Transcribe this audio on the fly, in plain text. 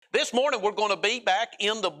This morning we're going to be back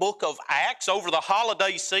in the book of Acts. Over the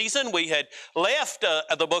holiday season, we had left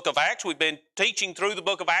the book of Acts. We've been teaching through the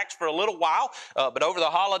book of Acts for a little while, but over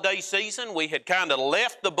the holiday season, we had kind of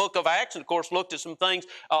left the book of Acts and, of course, looked at some things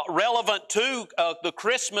relevant to the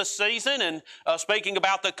Christmas season and speaking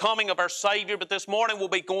about the coming of our Savior. But this morning we'll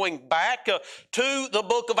be going back to the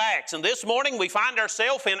book of Acts. And this morning we find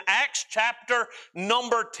ourselves in Acts chapter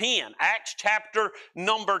number 10. Acts chapter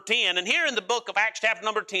number 10. And here in the book of Acts chapter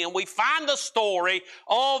number 10, we find the story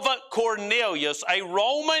of Cornelius, a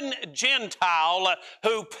Roman Gentile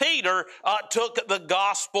who Peter took the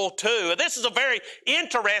gospel to. This is a very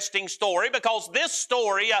interesting story because this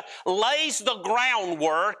story lays the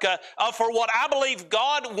groundwork for what I believe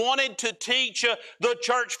God wanted to teach the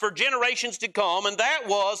church for generations to come, and that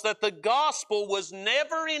was that the gospel was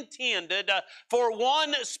never intended for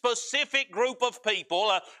one specific group of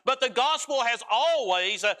people, but the gospel has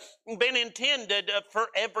always been intended for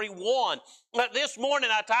everyone. This morning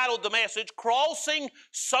I titled the message, Crossing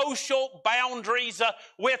Social Boundaries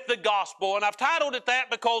with the Gospel. And I've titled it that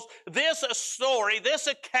because this story, this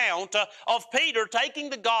account of Peter taking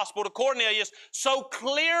the gospel to Cornelius so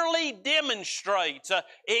clearly demonstrates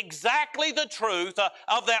exactly the truth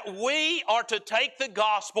of that we are to take the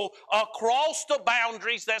gospel across the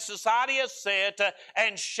boundaries that society has set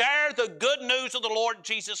and share the good news of the Lord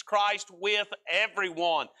Jesus Christ with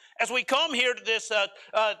everyone. As we come here to this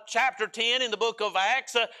chapter 10 in the book of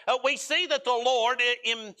Acts, we see that the Lord,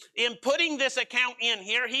 in putting this account in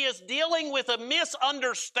here, He is dealing with a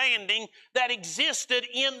misunderstanding that existed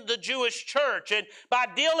in the Jewish church. And by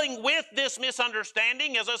dealing with this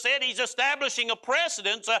misunderstanding, as I said, He's establishing a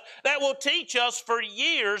precedent that will teach us for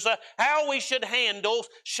years how we should handle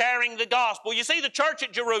sharing the gospel. You see, the church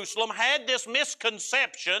at Jerusalem had this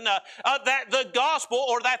misconception that the gospel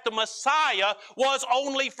or that the Messiah was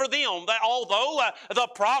only for them. That although the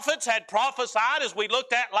prophets had prophesied, as we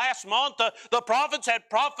looked at last month, the prophets had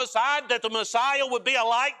prophesied that the Messiah would be a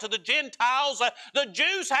light to the Gentiles. The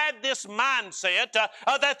Jews had this mindset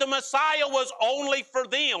that the Messiah was only for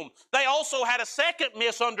them. They also had a second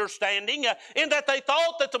misunderstanding in that they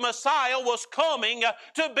thought that the Messiah was coming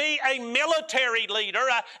to be a military leader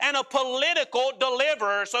and a political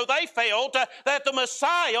deliverer. So they felt that the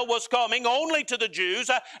Messiah was coming only to the Jews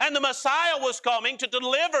and the Messiah was coming to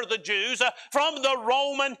deliver the Jews from the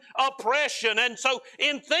Roman oppression. And so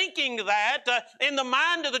in thinking that, in the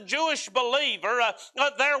mind of the Jewish believer,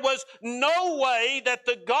 there was no way that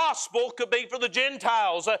the gospel could be for the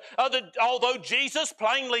Gentiles. Although Jesus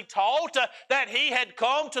plainly taught that He had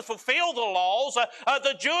come to fulfill the laws,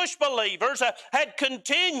 the Jewish believers had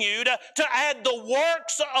continued to add the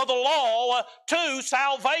works of the law to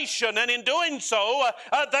salvation. And in doing so,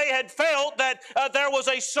 they had felt that there was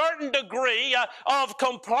a certain degree of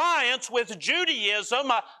compliance with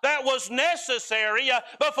Judaism that was necessary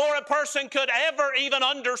before a person could ever even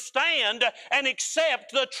understand and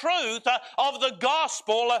accept the truth of the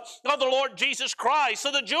gospel of the Lord Jesus Christ.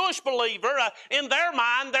 So the Jewish believer, in their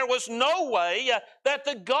mind, there was no way that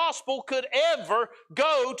the gospel could ever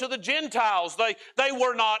go to the Gentiles. They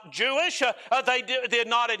were not Jewish. They did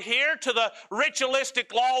not adhere to the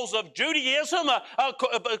ritualistic laws of Judaism.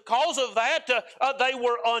 Because of that, they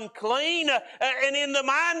were unclean. And in the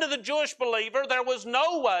mind of the Jewish believer, there was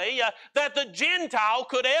no way that the Gentile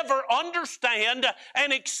could ever understand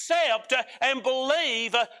and accept and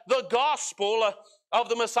believe the gospel of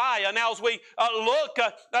the Messiah. Now, as we look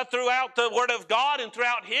throughout the Word of God and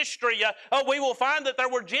throughout history, we will find that there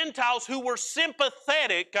were Gentiles who were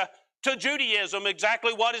sympathetic to Judaism.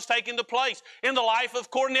 Exactly what is taking place in the life of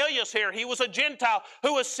Cornelius here. He was a Gentile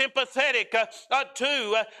who was sympathetic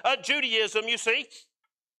to Judaism, you see.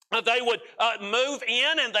 They would move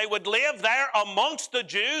in and they would live there amongst the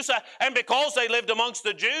Jews, and because they lived amongst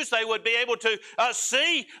the Jews, they would be able to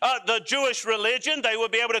see the Jewish religion. They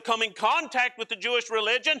would be able to come in contact with the Jewish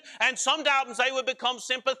religion, and sometimes they would become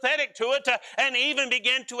sympathetic to it and even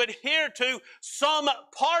begin to adhere to some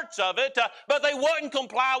parts of it, but they wouldn't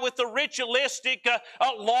comply with the ritualistic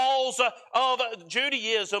laws of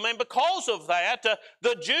Judaism. And because of that,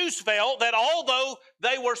 the Jews felt that although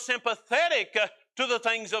they were sympathetic to the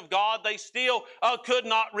things of God, they still could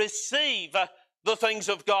not receive the things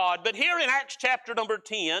of God. But here in Acts chapter number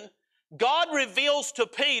 10, God reveals to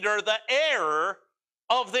Peter the error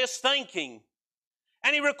of this thinking.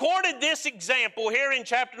 And He recorded this example here in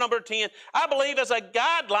chapter number 10, I believe, as a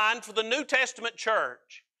guideline for the New Testament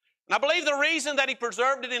church. And I believe the reason that He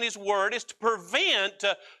preserved it in His Word is to prevent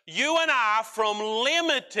you and I from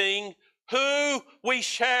limiting who we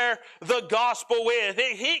share the gospel with.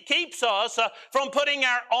 It keeps us from putting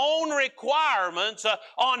our own requirements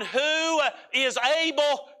on who is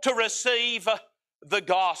able to receive the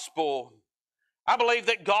gospel. I believe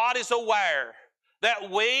that God is aware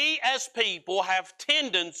that we as people have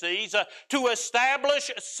tendencies to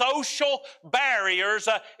establish social barriers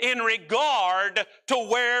in regard to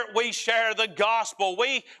where we share the gospel.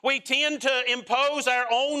 We tend to impose our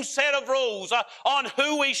own set of rules on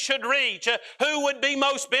who we should reach, who would be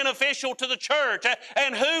most beneficial to the church,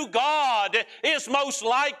 and who God is most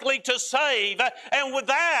likely to save. And with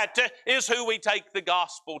that is who we take the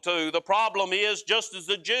gospel to. The problem is, just as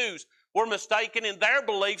the Jews were mistaken in their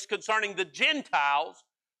beliefs concerning the Gentiles,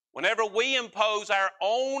 whenever we impose our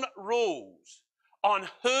own rules on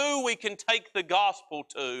who we can take the gospel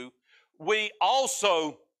to, we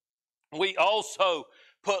also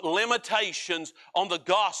put limitations on the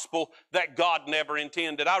gospel that God never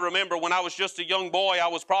intended. I remember when I was just a young boy, I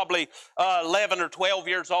was probably 11 or 12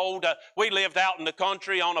 years old. We lived out in the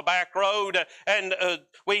country on a back road, and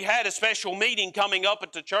we had a special meeting coming up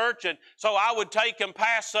at the church, and so I would take and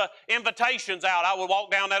pass invitations out. I would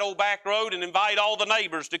walk down that old back road and invite all the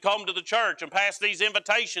neighbors to come to the church and pass these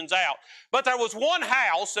invitations out. But there was one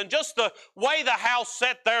house, and just the way the house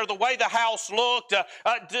sat there, the way the house looked,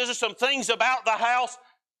 there's some things about the house,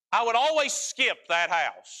 I would always skip that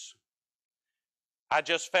house. I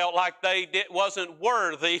just felt like wasn't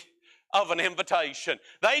worthy of an invitation.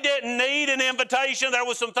 They didn't need an invitation. There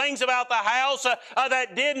were some things about the house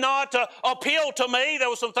that did not appeal to me. There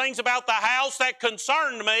were some things about the house that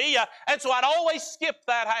concerned me, and so I'd always skip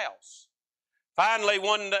that house. Finally,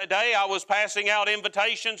 one day I was passing out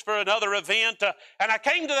invitations for another event, and I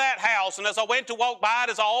came to that house, and as I went to walk by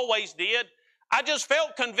it, as I always did, I just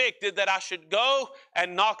felt convicted that I should go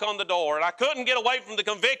and knock on the door. And I couldn't get away from the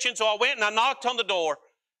conviction, so I went and I knocked on the door.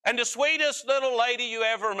 And the sweetest little lady you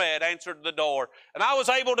ever met answered the door. And I was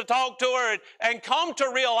able to talk to her and come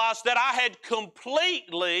to realize that I had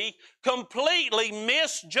completely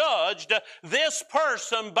misjudged this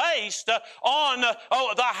person based on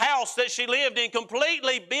the house that she lived in,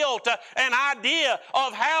 completely built an idea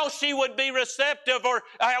of how she would be receptive or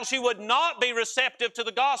how she would not be receptive to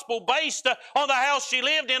the gospel based on the house she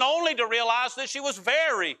lived in, only to realize that she was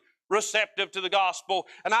very receptive to the gospel.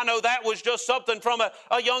 And I know that was just something from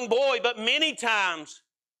a young boy, but many times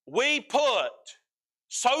we put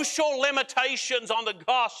social limitations on the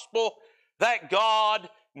gospel that God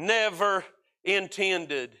never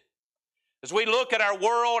intended. As we look at our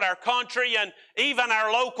world, our country, and even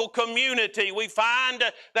our local community, we find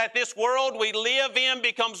that this world we live in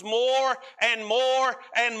becomes more and more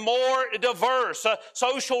and more diverse.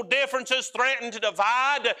 Social differences threaten to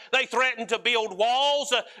divide. They threaten to build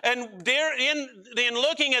walls. And in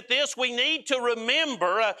looking at this, we need to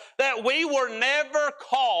remember that we were never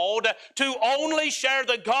called to only share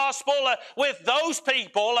the gospel with those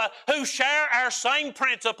people who share our same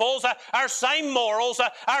principles, our same morals,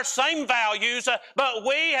 our same values, but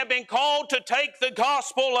we have been called to take the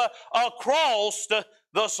gospel across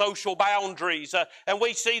the social boundaries. And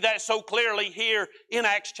we see that so clearly here in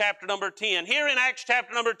Acts chapter number 10. Here in Acts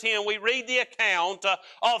chapter number 10, we read the account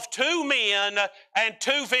of two men and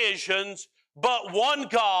two visions, but one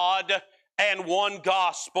God and one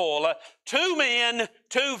gospel. Two men,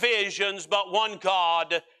 two visions, but one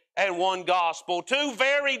God and one gospel. Two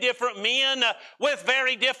very different men with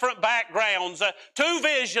very different backgrounds. Two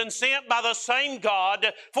visions sent by the same God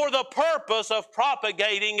for the purpose of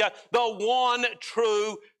propagating the one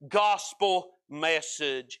true gospel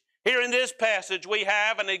message. Here in this passage we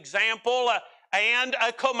have an example and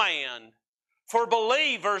a command for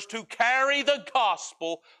believers to carry the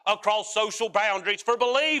gospel across social boundaries, for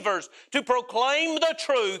believers to proclaim the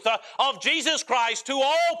truth of Jesus Christ to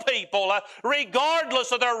all people,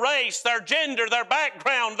 regardless of their race, their gender, their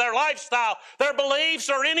background, their lifestyle, their beliefs,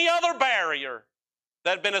 or any other barrier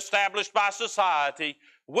that had been established by society.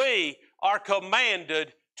 We are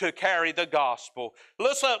commanded to carry the gospel.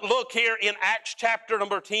 Let's look here in Acts chapter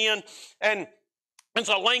number 10, and it's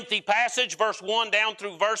a lengthy passage, verse 1 down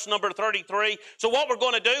through verse number 33. So what we're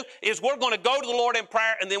going to do is we're going to go to the Lord in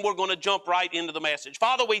prayer, and then we're going to jump right into the message.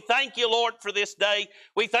 Father, we thank you, Lord, for this day.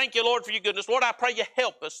 We thank you, Lord, for your goodness. Lord, I pray you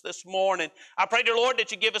help us this morning. I pray, dear Lord,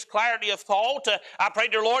 that you give us clarity of thought. I pray,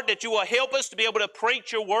 dear Lord, that you will help us to be able to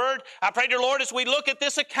preach your word. I pray, dear Lord, as we look at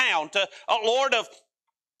this account, Lord, of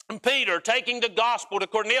Peter taking the gospel to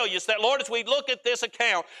Cornelius, that Lord, as we look at this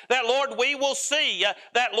account, that Lord, we will see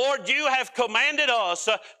that Lord, you have commanded us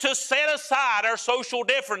to set aside our social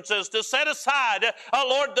differences, to set aside,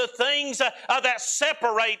 Lord, the things that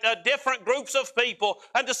separate different groups of people,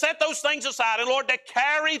 and to set those things aside, and Lord, to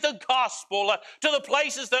carry the gospel to the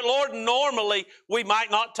places that, Lord, normally we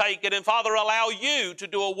might not take it. And Father, allow you to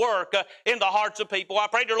do a work in the hearts of people. I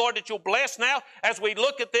pray, dear Lord, that you'll bless now as we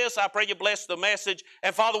look at this. I pray you bless the message.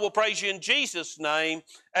 And Father, we'll praise you in Jesus' name.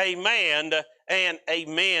 Amen and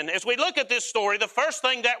amen. As we look at this story, the first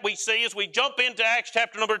thing that we see as we jump into Acts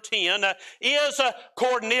chapter number 10 is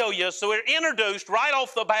Cornelius. So we're introduced right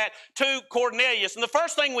off the bat to Cornelius. And the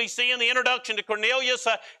first thing we see in the introduction to Cornelius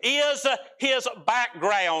is his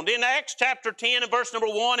background. In Acts chapter 10 and verse number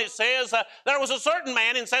 1, it says, there was a certain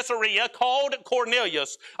man in Caesarea called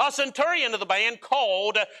Cornelius, a centurion of the band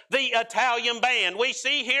called the Italian band. We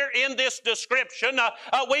see here in this description,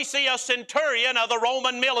 we see a centurion of the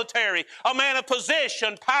Roman military, a man of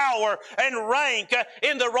position, power, and rank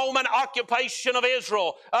in the Roman occupation of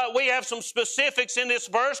Israel. We have some specifics in this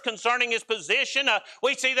verse concerning his position.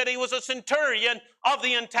 We see that he was a centurion of the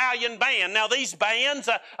Italian band. Now, these bands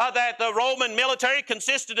that the Roman military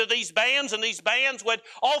consisted of these bands, and these bands would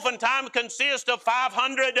oftentimes consist of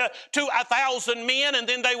 500 to 1,000 men, and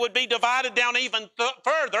then they would be divided down even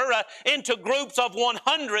further into groups of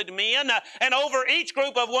 100 men, and over each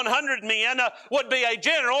group of 100 men would be a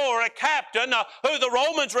general or a captain who the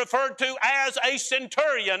Romans referred to as a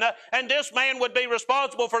centurion, and this man would be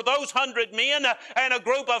responsible for those 100 men, and a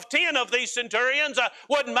group of 10 of these centurions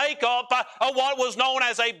would make up what was known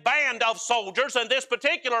as a band of soldiers, and this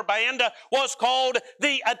particular band was called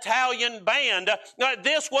the Italian band.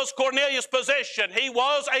 This was Cornelius' position. He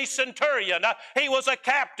was a centurion. He was a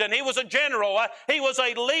captain. He was a general. He was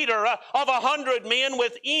a leader of 100 men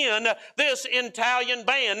within this Italian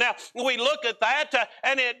band. Now, we look at that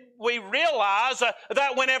and we realize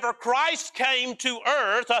that whenever Christ came to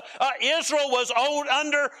earth, Israel was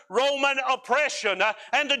under Roman oppression.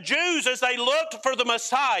 And the Jews, as they looked for the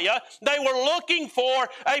Messiah, they were looking for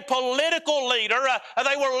a political leader.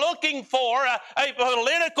 They were looking for a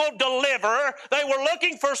political deliverer. They were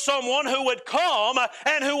looking for someone who would come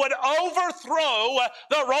and who would overthrow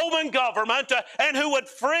the Roman government and who would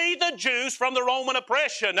free the Jews from the Roman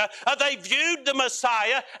oppression. They viewed the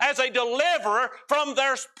Messiah as a deliverer from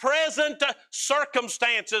their present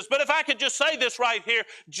circumstances. But if I could just say this right here,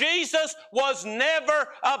 Jesus was never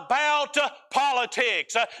about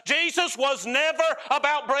politics. Jesus was never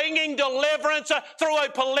about bringing deliverance through a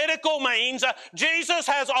political means. Jesus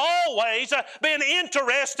has always been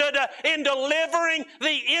interested in delivering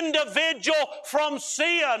the individual from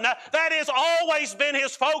sin. That has always been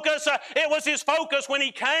his focus. It was his focus when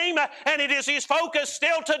he came, and it is his focus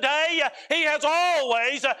still today. He has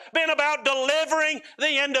always been about delivering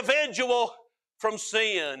the individual from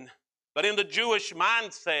sin. But in the Jewish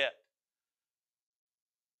mindset,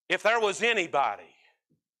 if there was anybody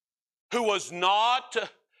who was not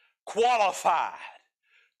qualified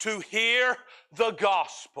to hear the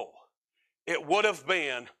gospel, it would have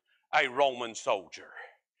been a Roman soldier.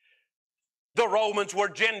 The Romans were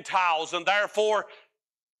Gentiles and therefore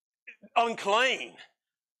unclean.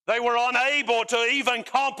 They were unable to even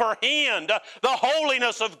comprehend the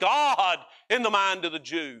holiness of God in the mind of the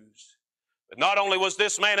Jews. But not only was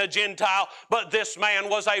this man a Gentile, but this man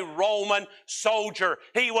was a Roman soldier.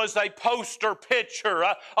 He was a poster picture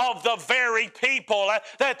of the very people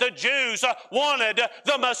that the Jews wanted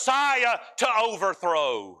the Messiah to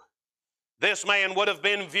overthrow. This man would have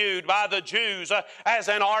been viewed by the Jews as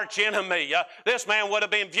an archenemy. This man would have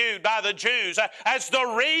been viewed by the Jews as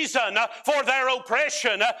the reason for their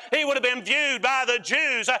oppression. He would have been viewed by the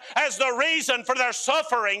Jews as the reason for their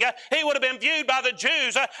suffering. He would have been viewed by the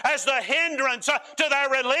Jews as the hindrance to their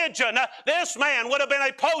religion. This man would have been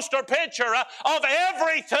a poster picture of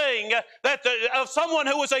everything, of someone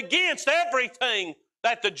who was against everything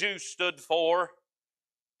that the Jews stood for.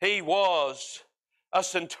 He was a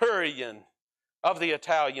centurion of the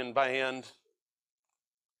Italian band.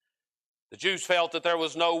 The Jews felt that there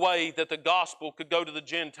was no way that the gospel could go to the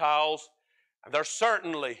Gentiles, and there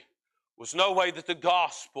certainly was no way that the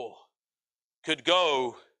gospel could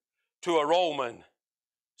go to a Roman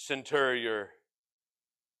centurion.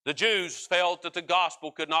 The Jews felt that the gospel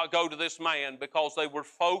could not go to this man because they were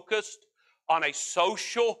focused on a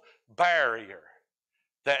social barrier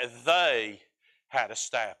that they had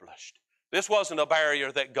established. This wasn't a barrier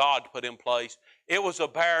that God put in place. It was a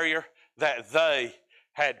barrier that they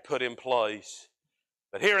had put in place.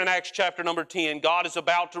 But here in Acts chapter number 10, God is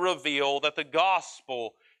about to reveal that the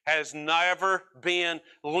gospel has never been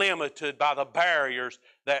limited by the barriers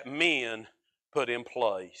that men put in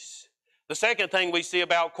place. The second thing we see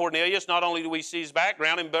about Cornelius, not only do we see his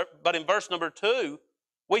background, but in verse number 2,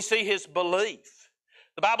 we see his belief.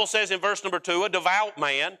 The Bible says in verse number 2, a devout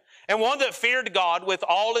man, and one that feared God with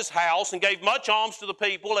all his house, and gave much alms to the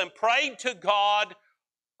people, and prayed to God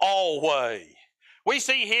always. We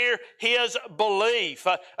see here his belief.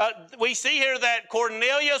 We see here that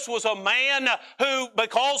Cornelius was a man who,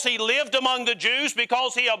 because he lived among the Jews,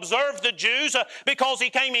 because he observed the Jews, because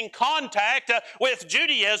he came in contact with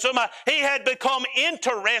Judaism, he had become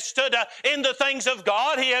interested in the things of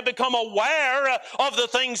God. He had become aware of the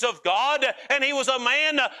things of God, and he was a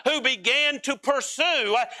man who began to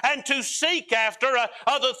pursue and to seek after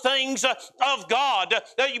the things of God.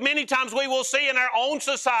 Many times we will see in our own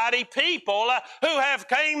society people who have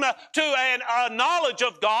came to a knowledge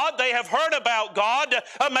of God. They have heard about God.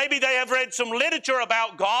 Maybe they have read some literature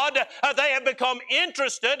about God. They have become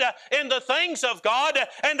interested in the things of God,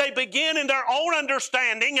 and they begin in their own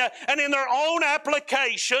understanding and in their own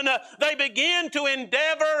application. They begin to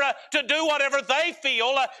endeavor to do whatever they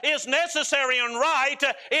feel is necessary and right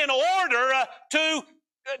in order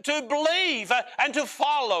to believe and to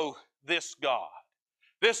follow this God.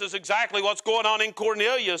 This is exactly what's going on in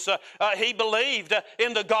Cornelius. He believed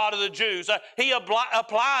in the God of the Jews. He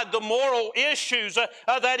applied the moral issues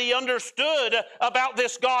that he understood about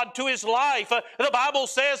this God to his life. The Bible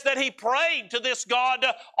says that he prayed to this God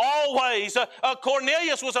always.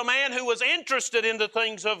 Cornelius was a man who was interested in the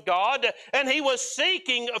things of God, and he was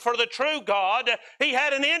seeking for the true God. He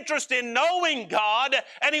had an interest in knowing God,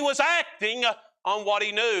 and he was acting on what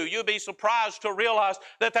he knew. You'd be surprised to realize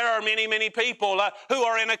that there are many, many people who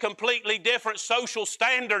are in a completely different social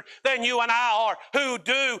standard than you and I are, who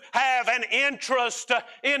do have an interest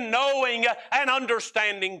in knowing and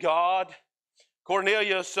understanding God.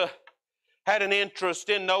 Cornelius had an interest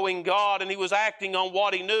in knowing God, and he was acting on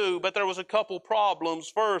what he knew, but there was a couple problems.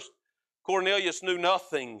 First, Cornelius knew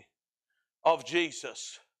nothing of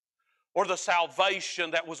Jesus or the salvation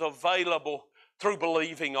that was available through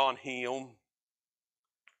believing on him.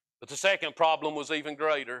 But the second problem was even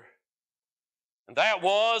greater, and that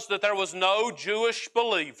was that there was no Jewish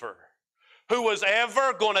believer who was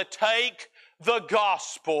ever going to take the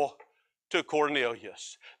gospel to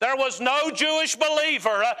Cornelius. There was no Jewish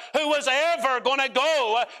believer who was ever going to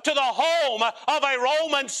go to the home of a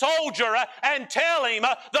Roman soldier and tell him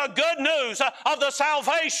the good news of the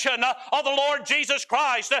salvation of the Lord Jesus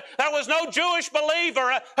Christ. There was no Jewish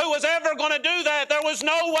believer who was ever going to do that. There was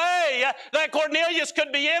no way that Cornelius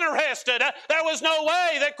could be interested. There was no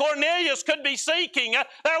way that Cornelius could be seeking.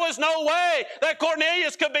 There was no way that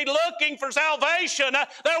Cornelius could be looking for salvation.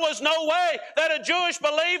 There was no way that a Jewish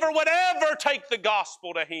believer would ever take the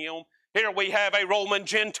gospel to him. Here we have a Roman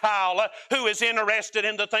Gentile who is interested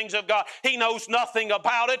in the things of God. He knows nothing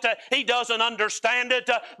about it. He doesn't understand it.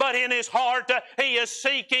 But in his heart, he is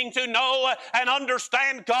seeking to know and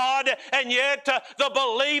understand God. And yet, the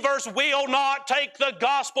believers will not take the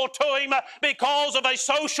gospel to him because of a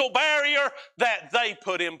social barrier that they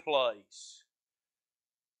put in place.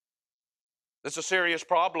 It's a serious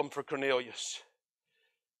problem for Cornelius.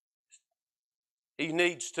 He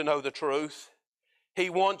needs to know the truth.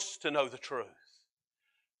 He wants to know the truth.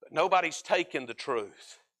 But nobody's taken the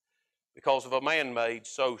truth because of a man-made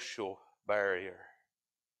social barrier.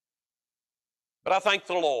 But I thank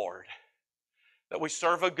the Lord that we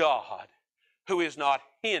serve a God who is not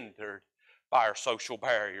hindered by our social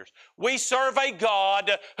barriers. We serve a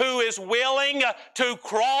God who is willing to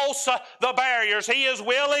cross the barriers. He is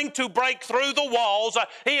willing to break through the walls.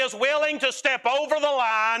 He is willing to step over the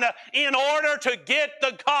line in order to get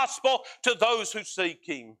the gospel to those who seek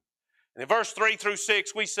Him. And in verse 3 through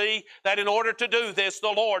 6, we see that in order to do this, the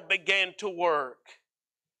Lord began to work.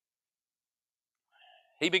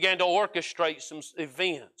 He began to orchestrate some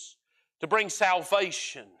events to bring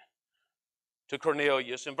salvation to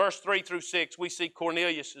Cornelius. In verse 3 through 6, we see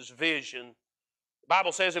Cornelius' vision. The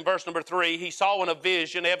Bible says in verse number 3, he saw in a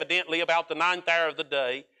vision, evidently about the 9th hour of the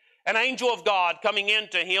day, an angel of God coming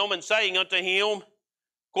into him and saying unto him,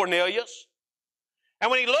 Cornelius. And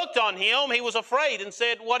when he looked on him, he was afraid and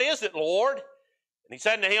said, What is it, Lord? And he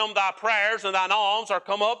said unto him, Thy prayers and thine alms are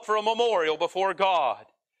come up for a memorial before God.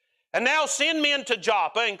 And now send men to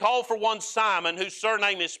Joppa and call for one Simon, whose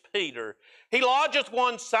surname is Peter. He lodgeth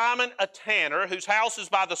one Simon a tanner, whose house is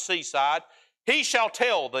by the seaside. He shall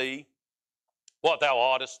tell thee what thou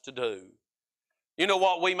oughtest to do. You know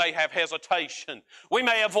what? We may have hesitation. We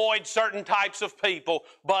may avoid certain types of people,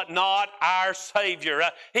 but not our Savior.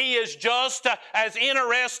 He is just as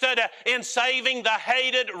interested in saving the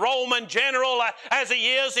hated Roman general as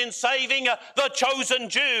He is in saving the chosen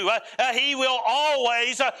Jew. He will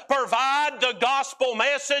always provide the gospel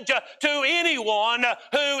message to anyone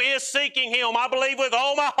who is seeking Him. I believe with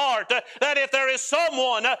all my heart that if there is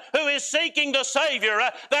someone who is seeking the Savior,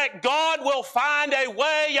 that God will find a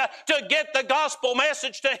way to get the gospel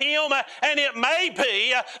message to him, and it may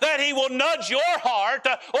be that He will nudge your heart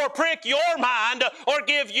or prick your mind or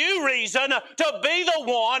give you reason to be the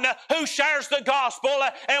one who shares the gospel,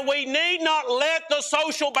 and we need not let the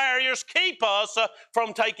social barriers keep us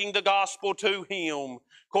from taking the gospel to him.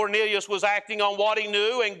 Cornelius was acting on what he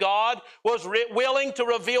knew, and God was willing to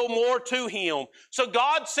reveal more to him. So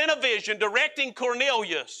God sent a vision directing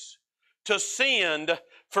Cornelius to send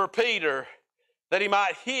for Peter that he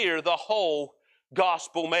might hear the whole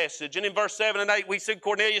gospel message. And in verse 7 and 8 we see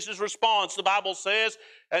Cornelius' response. The Bible says,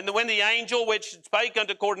 "And when the angel which spake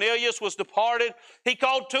unto Cornelius was departed, he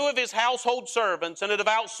called 2 of his household servants and a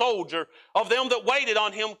devout soldier of them that waited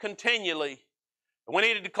on him continually. And when he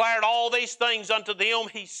had declared all these things unto them,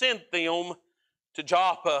 he sent them to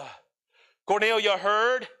Joppa." Cornelius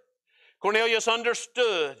heard, Cornelius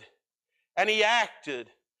understood, and he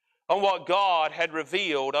acted on what God had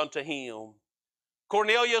revealed unto him.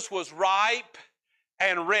 Cornelius was ripe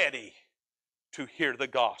and ready to hear the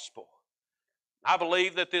gospel. I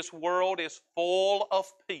believe that this world is full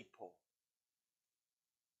of people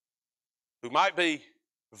who might be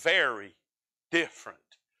very different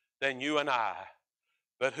than you and I,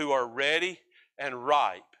 but who are ready and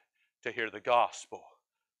ripe to hear the gospel.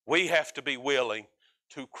 We have to be willing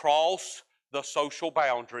to cross the social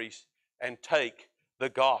boundaries and take the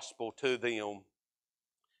gospel to them.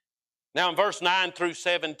 Now in verse 9 through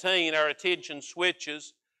 17, our attention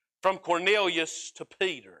switches from Cornelius to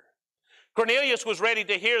Peter. Cornelius was ready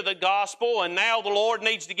to hear the gospel, and now the Lord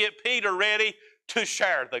needs to get Peter ready to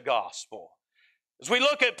share the gospel. As we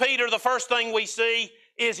look at Peter, the first thing we see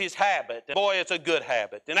is his habit. Boy, it's a good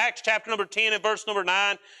habit. In Acts chapter number 10 and verse number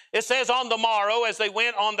 9, it says, "On the morrow, as they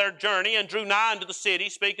went on their journey and drew nigh unto the city,"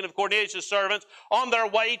 speaking of Cornelius' servants, on their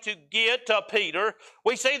way to get Peter,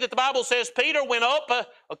 we see that the Bible says Peter went up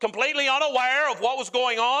completely unaware of what was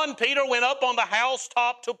going on. Peter went up on the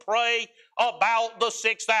housetop to pray about the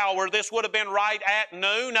 6th hour. This would have been right at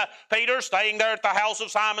noon. Peter staying there at the house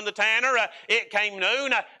of Simon the tanner. It came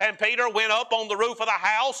noon, and Peter went up on the roof of the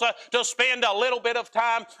house to spend a little bit of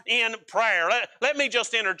time in prayer. Let me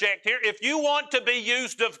just interject here. If you want to be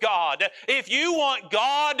used of God, if you want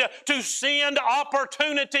God to send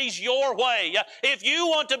opportunities your way, if you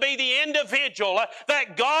want to be the individual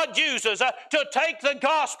that God uses to take the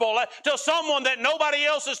gospel to someone that nobody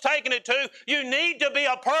else is taking it to, you need to be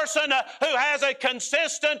a person who has a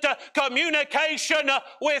consistent communication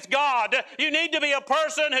with God. You need to be a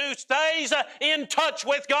person who stays in touch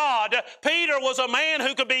with God. Peter was a man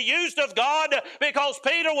who could be used of God because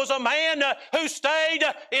Peter was a man who stayed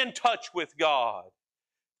in touch with God.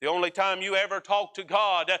 The only time you ever talk to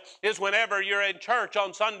God is whenever you're in church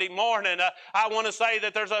on Sunday morning. I want to say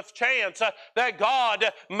that there's a chance that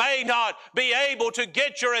God may not be able to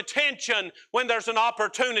get your attention when there's an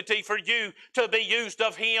opportunity for you to be used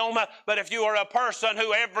of Him. But if you are a person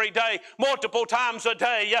who every day, multiple times a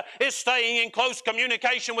day, is staying in close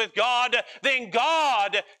communication with God, then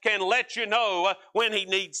God can let you know when He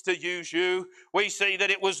needs to use you. We see that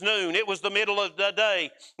it was noon. It was the middle of the day.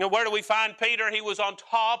 Now, where do we find Peter? He was on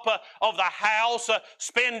top of the house,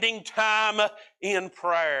 spending time in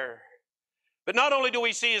prayer. But not only do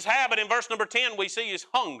we see his habit, in verse number 10 we see his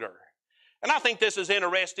hunger. And I think this is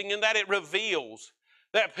interesting in that it reveals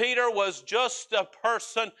that Peter was just a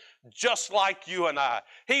person just like you and I.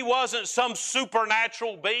 He wasn't some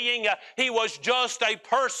supernatural being. He was just a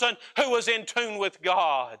person who was in tune with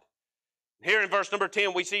God. Here in verse number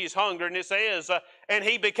 10 we see his hunger, and it says, and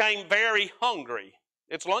he became very hungry.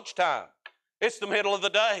 It's lunchtime. It's the middle of the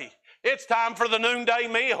day. It's time for the noonday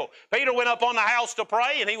meal. Peter went up on the house to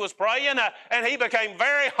pray, and he was praying, and he became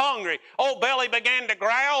very hungry. Old belly began to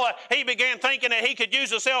growl. He began thinking that he could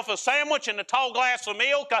use himself a sandwich and a tall glass of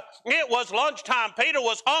milk. It was lunchtime. Peter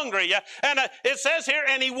was hungry. And it says here,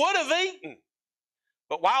 and he would have eaten.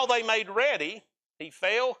 But while they made ready, he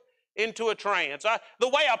fell into a trance. The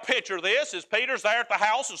way I picture this is Peter's there at the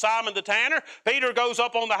house of Simon the tanner. Peter goes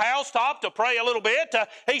up on the housetop to pray a little bit.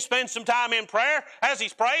 He spends some time in prayer. As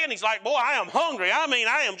he's praying, he's like, boy, I am hungry. I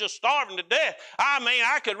am just starving to death.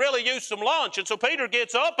 I could really use some lunch. And so Peter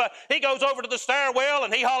gets up. He goes over to the stairwell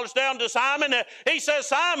and he hollers down to Simon. He says,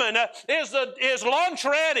 Simon, is lunch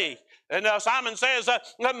ready? And Simon says,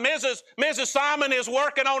 Mrs. Simon is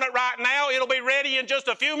working on it right now. It'll be ready in just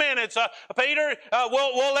a few minutes. Peter,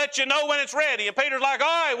 we'll let you know when it's ready. And Peter's like, all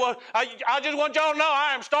right, well, I just want y'all to know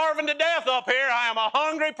I am starving to death up here. I am a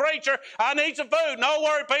hungry preacher. I need some food. No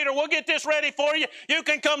worry, Peter. We'll get this ready for you. You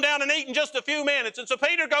can come down and eat in just a few minutes. And so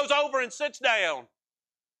Peter goes over and sits down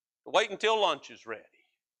to wait until lunch is ready.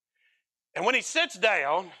 And when he sits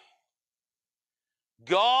down,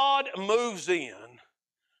 God moves in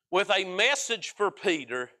with a message for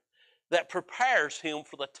Peter that prepares him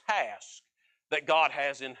for the task that God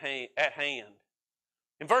has at hand.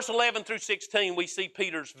 In verse 11 through 16, we see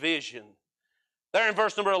Peter's vision. There in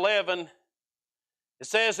verse number 11, it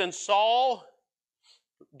says, and Saul,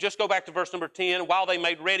 just go back to verse number 10, while they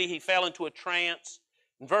made ready, he fell into a trance.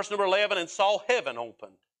 In verse number 11, and saw heaven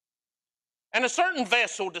opened, and a certain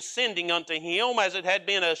vessel descending unto him, as it had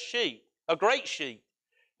been a sheet, a great sheet,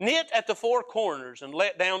 knit at the four corners and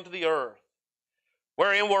let down to the earth,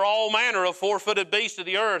 wherein were all manner of four-footed beasts of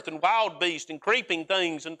the earth, and wild beasts, and creeping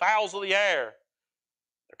things, and fowls of the air.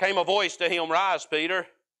 There came a voice to him, rise, Peter,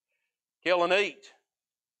 kill and eat.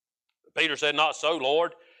 But Peter said, not so,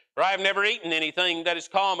 Lord, for I have never eaten anything that is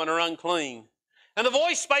common or unclean. And the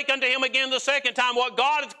voice spake unto him again the second time, what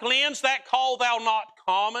God hath cleansed, that call thou not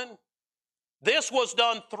common. This was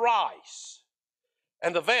done thrice,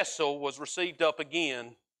 and the vessel was received up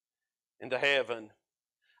again into heaven.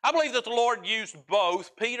 I believe that the Lord used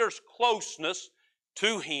both Peter's closeness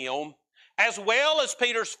to him as well as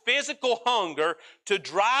Peter's physical hunger to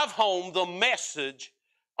drive home the message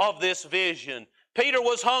of this vision. Peter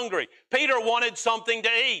was hungry. Peter wanted something to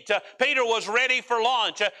eat. Peter was ready for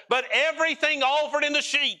lunch. But everything offered in the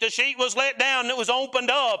sheet was let down and it was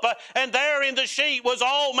opened up. And there in the sheet was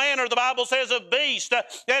all manner, the Bible says, of beast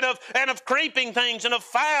and of creeping things and of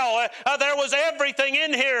fowl. There was everything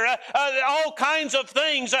in here, all kinds of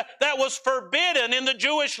things that was forbidden in the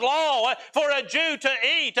Jewish law for a Jew to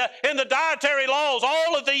eat. In the dietary laws,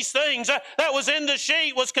 all of these things that was in the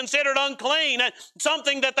sheet was considered unclean,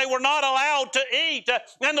 something that they were not allowed to eat.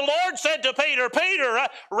 And the Lord said to Peter, Peter,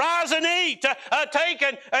 rise and eat. Take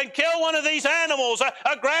and kill one of these animals.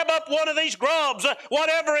 Grab up one of these grubs,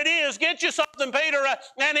 whatever it is. Get you something, Peter,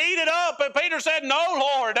 and eat it up. And Peter said, no,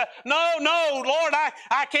 Lord. No, Lord,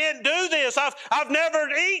 I can't do this. I've never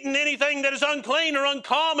eaten anything that is unclean or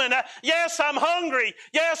uncommon. Yes, I'm hungry.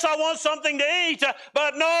 Yes, I want something to eat.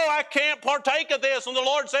 But no, I can't partake of this. And the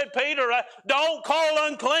Lord said, Peter, don't call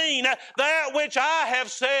unclean that which I have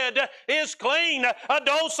said is clean.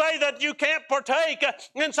 Don't say that you can't partake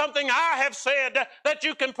in something I have said that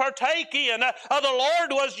you can partake in. The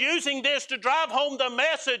Lord was using this to drive home the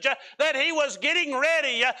message that He was getting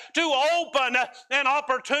ready to open an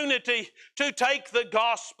opportunity to take the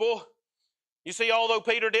gospel. You see, although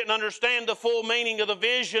Peter didn't understand the full meaning of the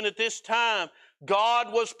vision at this time,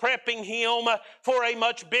 God was prepping him for a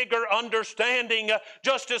much bigger understanding,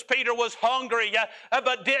 just as Peter was hungry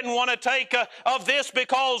but didn't want to take of this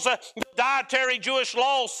because the dietary Jewish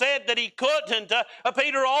law said that he couldn't.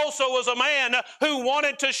 Peter also was a man who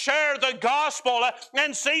wanted to share the gospel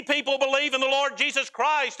and see people believe in the Lord Jesus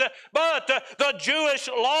Christ, but the Jewish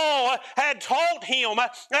law had taught him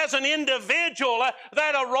as an individual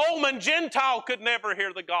that a Roman Gentile could never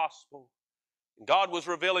hear the gospel. God was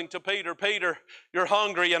revealing to Peter, Peter, you're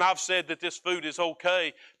hungry and I've said that this food is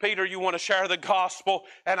okay. Peter, you want to share the gospel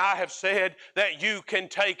and I have said that you can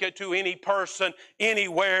take it to any person,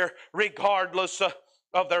 anywhere, regardless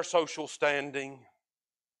of their social standing.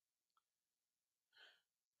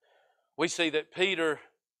 We see that Peter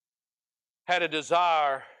had a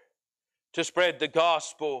desire to spread the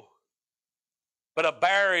gospel, but a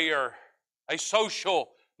barrier, a social,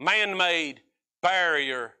 man-made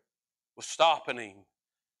barrier was stopping him,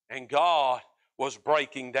 and God was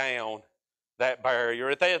breaking down that barrier.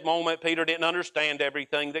 At that moment, Peter didn't understand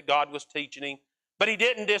everything that God was teaching him, but he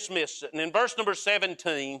didn't dismiss it. And in verse number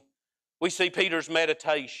 17, we see Peter's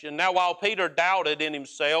meditation. Now, while Peter doubted in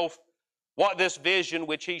himself what this vision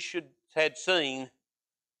which he had seen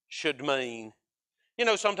should mean. You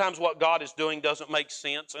know, sometimes what God is doing doesn't make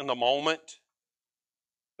sense in the moment,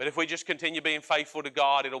 but if we just continue being faithful to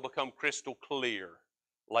God, it'll become crystal clear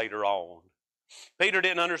later on. Peter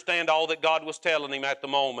didn't understand all that God was telling him at the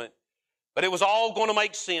moment, but it was all going to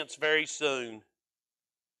make sense very soon.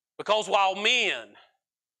 Because while men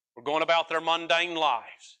were going about their mundane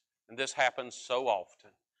lives, and this happens so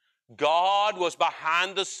often, God was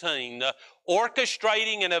behind the scene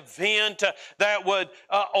orchestrating an event that would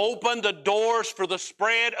open the doors for the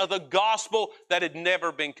spread of the gospel that had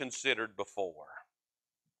never been considered before.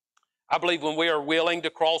 I believe when we are willing to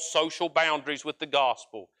cross social boundaries with the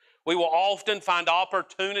gospel, We will often find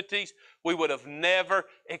opportunities we would have never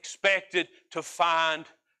expected to find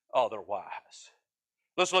otherwise.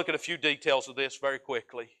 Let's look at a few details of this very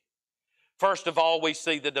quickly. First of all, we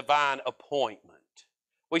see the divine appointment.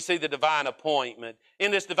 We see the divine appointment.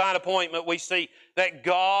 In this divine appointment, we see that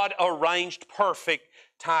God arranged perfect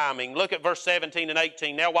timing. Look at verse 17 and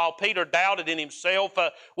 18. Now, while Peter doubted in himself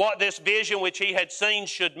what this vision which he had seen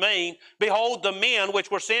should mean, behold, the men which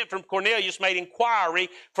were sent from Cornelius made inquiry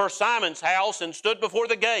for Simon's house and stood before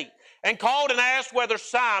the gate, and called and asked whether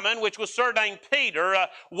Simon, which was surnamed Peter,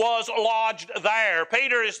 was lodged there.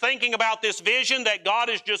 Peter is thinking about this vision that God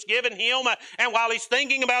has just given him, and while he's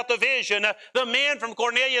thinking about the vision, the men from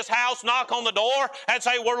Cornelius' house knock on the door and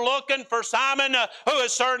say, we're looking for Simon, who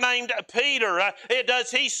is surnamed Peter. Does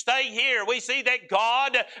he stay here? We see that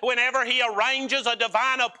God, whenever he arranges a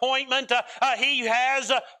divine appointment, he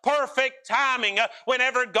has perfect timing.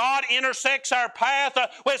 Whenever God intersects our path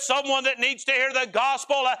with someone that needs to hear the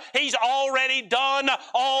gospel, he's already done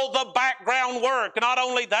all the background work. Not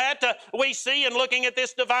only that, we see in looking at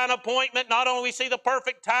this divine appointment, not only we see the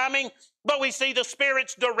perfect timing, but we see the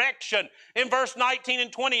Spirit's direction. In verse 19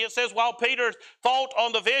 and 20, it says, while Peter thought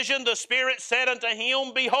on the vision, the Spirit said unto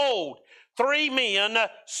him, behold, 3 men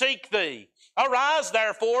seek thee. Arise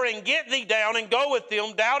therefore and get thee down and go with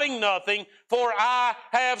them, doubting nothing, for I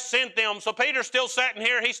have sent them. So Peter's still sitting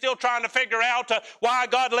here. He's still trying to figure out why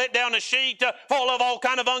God let down a sheet full of all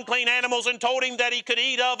kind of unclean animals and told him that he could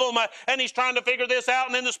eat of them. And he's trying to figure this out.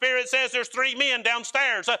 And then the Spirit says there's 3 men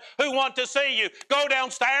downstairs who want to see you. Go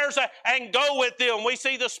downstairs and go with them. We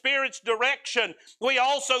see the Spirit's direction. We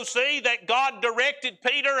also see that God directed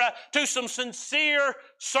Peter to some sincere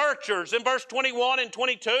searchers. In verse 21 and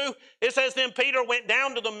 22, it says, then Peter went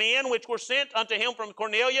down to the men which were sent unto him from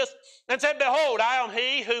Cornelius and said, behold, I am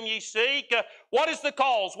he whom ye seek. What is the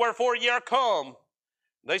cause wherefore ye are come?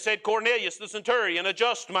 They said, Cornelius the centurion, a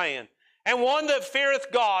just man, and one that feareth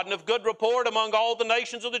God and of good report among all the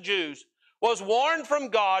nations of the Jews, was warned from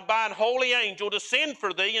God by an holy angel to send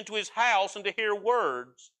for thee into his house and to hear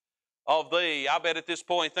words of thee. I bet at this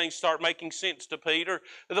point things start making sense to Peter.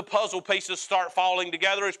 The puzzle pieces start falling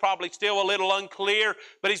together. It's probably still a little unclear,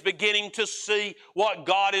 but he's beginning to see what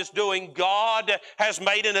God is doing. God has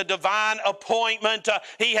made a divine appointment.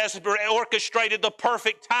 He has orchestrated the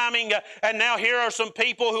perfect timing. And now here are some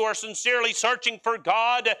people who are sincerely searching for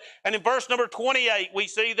God. And in verse number 28, we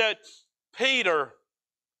see that Peter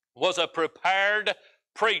was a prepared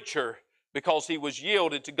preacher because he was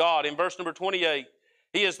yielded to God. In verse number 28,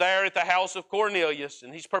 he is there at the house of Cornelius,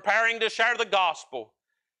 and he's preparing to share the gospel.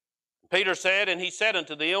 Peter said, and he said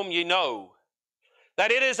unto them, ye know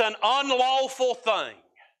that it is an unlawful thing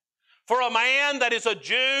for a man that is a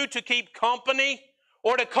Jew to keep company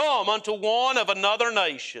or to come unto one of another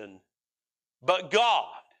nation. But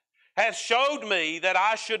God hath showed me that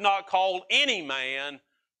I should not call any man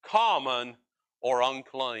common or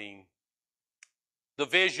unclean. The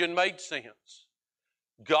vision made sense.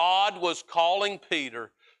 God was calling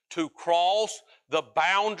Peter to cross the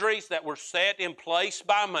boundaries that were set in place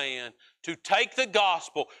by man, to take the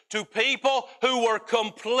gospel to people who were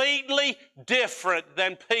completely different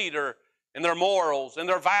than Peter in their morals, in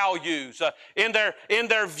their values, in their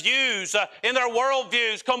views, in their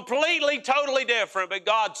worldviews, completely, totally different. But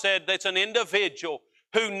God said that's an individual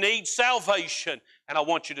who needs salvation, and I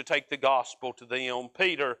want you to take the gospel to them.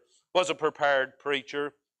 Peter was a prepared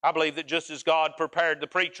preacher. I believe that just as God prepared the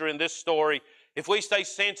preacher in this story, if we stay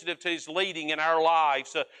sensitive to His leading in our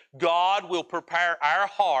lives, God will prepare our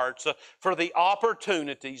hearts for the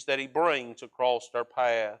opportunities that He brings across our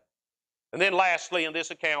path. And then lastly, in this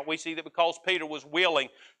account, we see that because Peter was willing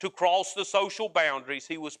to cross the social boundaries,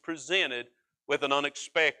 he was presented with an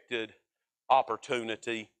unexpected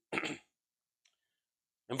opportunity.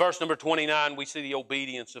 In verse number 29, we see the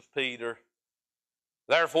obedience of Peter.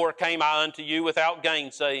 Therefore came I unto you without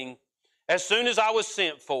gainsaying, as soon as I was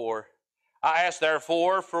sent for. I asked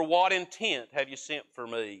therefore, for what intent have you sent for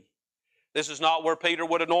me? This is not where Peter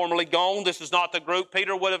would have normally gone. This is not the group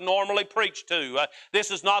Peter would have normally preached to. This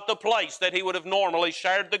is not the place that he would have normally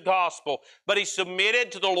shared the gospel. But he submitted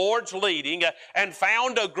to the Lord's leading and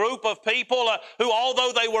found a group of people who,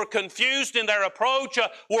 although they were confused in their approach,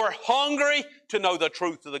 were hungry to know the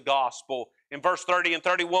truth of the gospel. In verse 30 and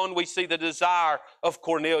 31, we see the desire of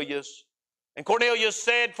Cornelius. And Cornelius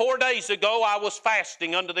said, 4 days ago I was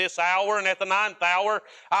fasting unto this hour, and at the 9th hour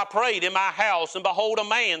I prayed in my house, and behold, a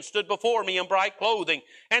man stood before me in bright clothing,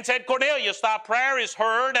 and said, Cornelius, thy prayer is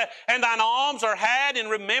heard, and thine alms are had in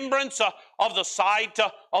remembrance of the sight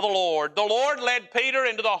of the Lord. The Lord led Peter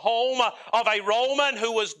into the home of a Roman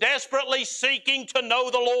who was desperately seeking to know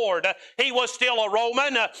the Lord. He was still a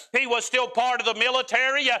Roman. He was still part of the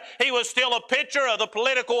military. He was still a picture of the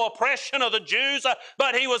political oppression of the Jews,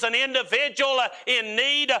 but he was an individual in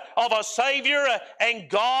need of a Savior, and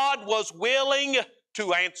God was willing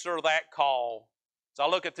to answer that call. As I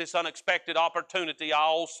look at this unexpected opportunity, I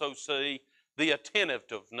also see the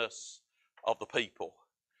attentiveness of the people.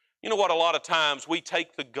 You know what? A lot of times we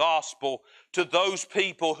take the gospel to those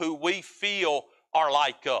people who we feel are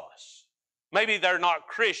like us. Maybe they're not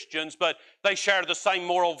Christians, but they share the same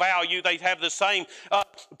moral value. They have the same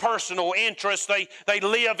personal interests. They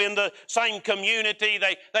live in the same community.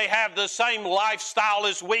 They have the same lifestyle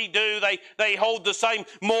as we do. They hold the same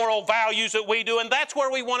moral values that we do. And that's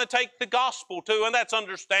where we want to take the gospel to. And that's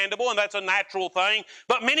understandable and that's a natural thing.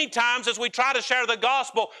 But many times as we try to share the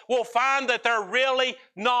gospel, we'll find that they're really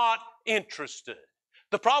not interested.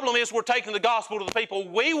 The problem is we're taking the gospel to the people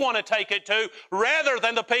we want to take it to rather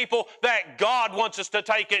than the people that God wants us to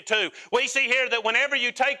take it to. We see here that whenever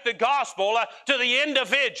you take the gospel to the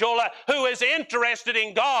individual who is interested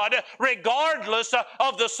in God, regardless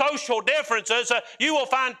of the social differences, you will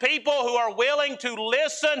find people who are willing to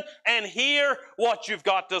listen and hear what you've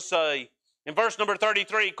got to say. In verse number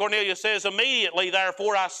 33, Cornelius says, "Immediately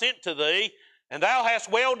therefore I sent to thee, and thou hast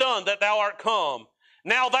well done that thou art come.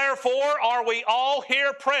 Now therefore are we all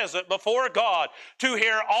here present before God to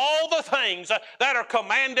hear all the things that are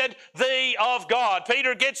commanded thee of God."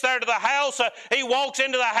 Peter gets there to the house. He walks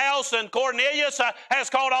into the house, and Cornelius has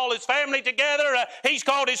called all his family together. He's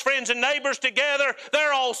called his friends and neighbors together.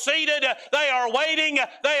 They're all seated. They are waiting.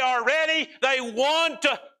 They are ready. They want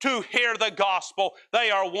to hear the gospel. They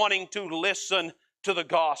are wanting to listen to the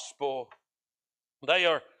gospel. They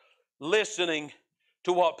are listening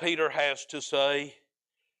to what Peter has to say.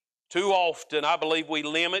 Too often, I believe we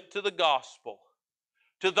limit to the gospel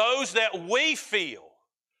to those that we feel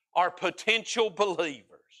are potential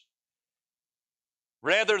believers,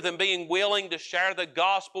 rather than being willing to share the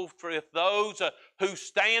gospel with those who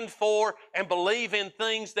stand for and believe in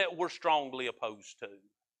things that we're strongly opposed to.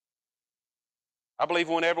 I believe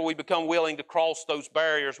whenever we become willing to cross those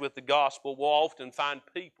barriers with the gospel, we'll often find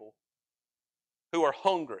people who are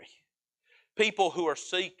hungry, people who are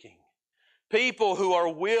seeking, people who are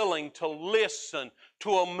willing to listen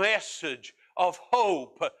to a message of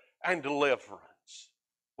hope and deliverance.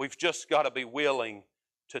 We've just got to be willing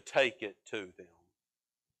to take it to them.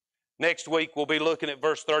 Next week we'll be looking at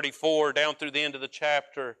verse 34 down through the end of the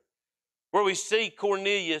chapter, where we see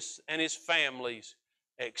Cornelius and his family's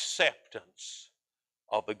acceptance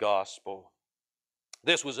of the gospel.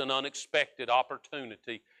 This was an unexpected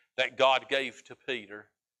opportunity that God gave to Peter.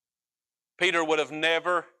 Peter would have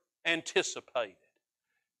never anticipated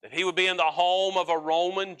that he would be in the home of a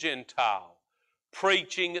Roman Gentile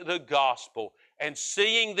preaching the gospel and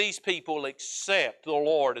seeing these people accept the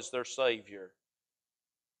Lord as their Savior.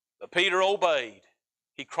 But Peter obeyed.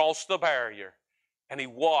 He crossed the barrier and he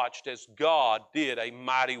watched as God did a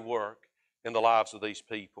mighty work in the lives of these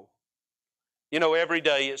people. You know, every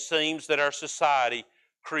day it seems that our society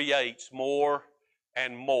creates more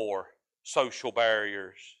and more social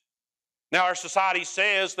barriers. Now, our society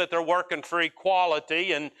says that they're working for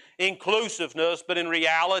equality and inclusiveness, but in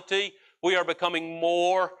reality, we are becoming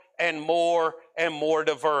more and more and more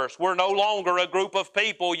diverse. We're no longer a group of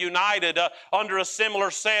people united under a similar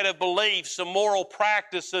set of beliefs and moral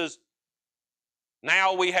practices.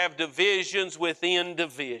 Now we have divisions within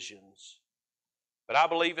divisions. But I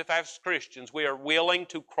believe if as Christians we are willing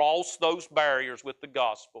to cross those barriers with the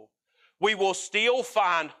gospel, we will still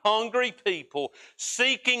find hungry people,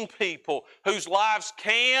 seeking people whose lives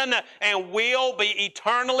can and will be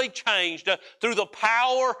eternally changed through the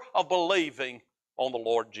power of believing on the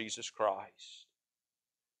Lord Jesus Christ.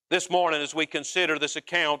 This morning, as we consider this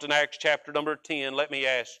account in Acts chapter number 10, let me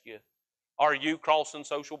ask you, are you crossing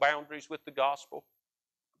social boundaries with the gospel?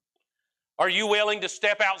 Are you willing to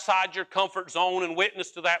step outside your comfort zone and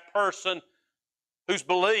witness to that person whose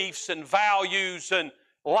beliefs and values and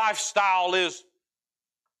lifestyle is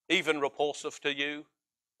even repulsive to you?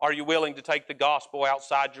 Are you willing to take the gospel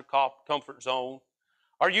outside your comfort zone?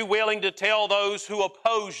 Are you willing to tell those who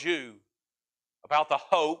oppose you about the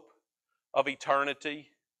hope of eternity?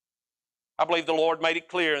 I believe the Lord made it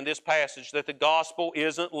clear in this passage that the gospel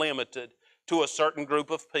isn't limited to a certain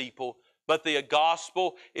group of people, but the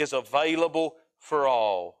gospel is available for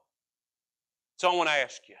all. So I want to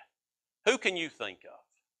ask you, who can you think of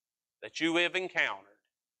that you have encountered,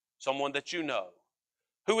 someone that you know,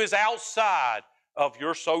 who is outside of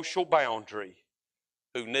your social boundary,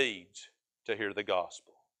 who needs to hear the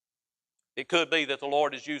gospel? It could be that the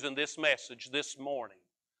Lord is using this message this morning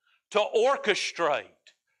to orchestrate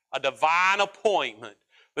a divine appointment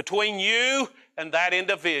between you and that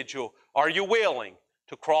individual. Are you willing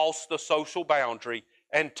to cross the social boundary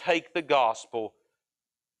and take the gospel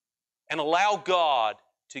and allow God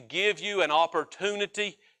to give you an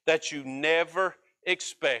opportunity that you never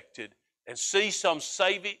expected and see some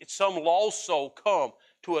lost soul come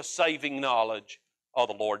to a saving knowledge of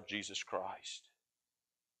the Lord Jesus Christ?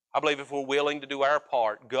 I believe if we're willing to do our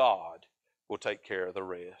part, God will take care of the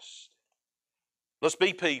rest. Let's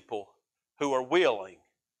be people who are willing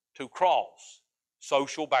to cross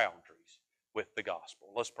social boundaries with the gospel.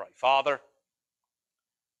 Let's pray. Father,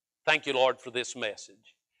 thank you, Lord, for this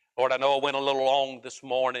message. Lord, I know I went a little long this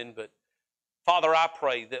morning, but Father, I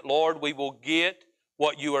pray that, Lord, we will get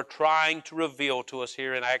what you are trying to reveal to us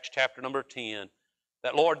here in Acts chapter number 10,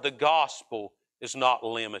 that, Lord, the gospel is not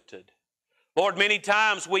limited. Lord, many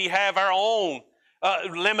times we have our own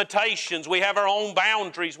limitations. We have our own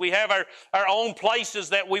boundaries. We have our own places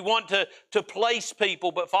that we want to place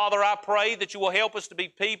people. But Father, I pray that you will help us to be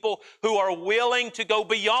people who are willing to go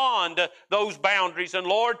beyond those boundaries. And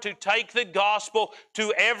Lord, to take the gospel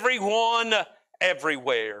to everyone,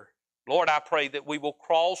 everywhere. Lord, I pray that we will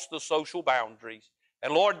cross the social boundaries.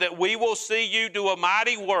 And Lord, that we will see you do a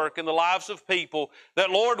mighty work in the lives of people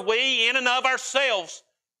that, Lord, we in and of ourselves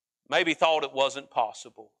maybe thought it wasn't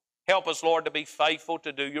possible. Help us, Lord, to be faithful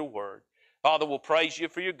to do your word. Father, we'll praise you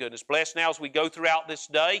for your goodness. Bless now as we go throughout this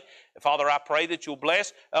day. And Father, I pray that you'll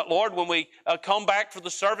bless, Lord, when we come back for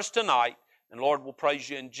the service tonight. And Lord, we'll praise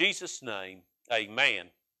you in Jesus' name. Amen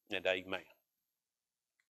and amen.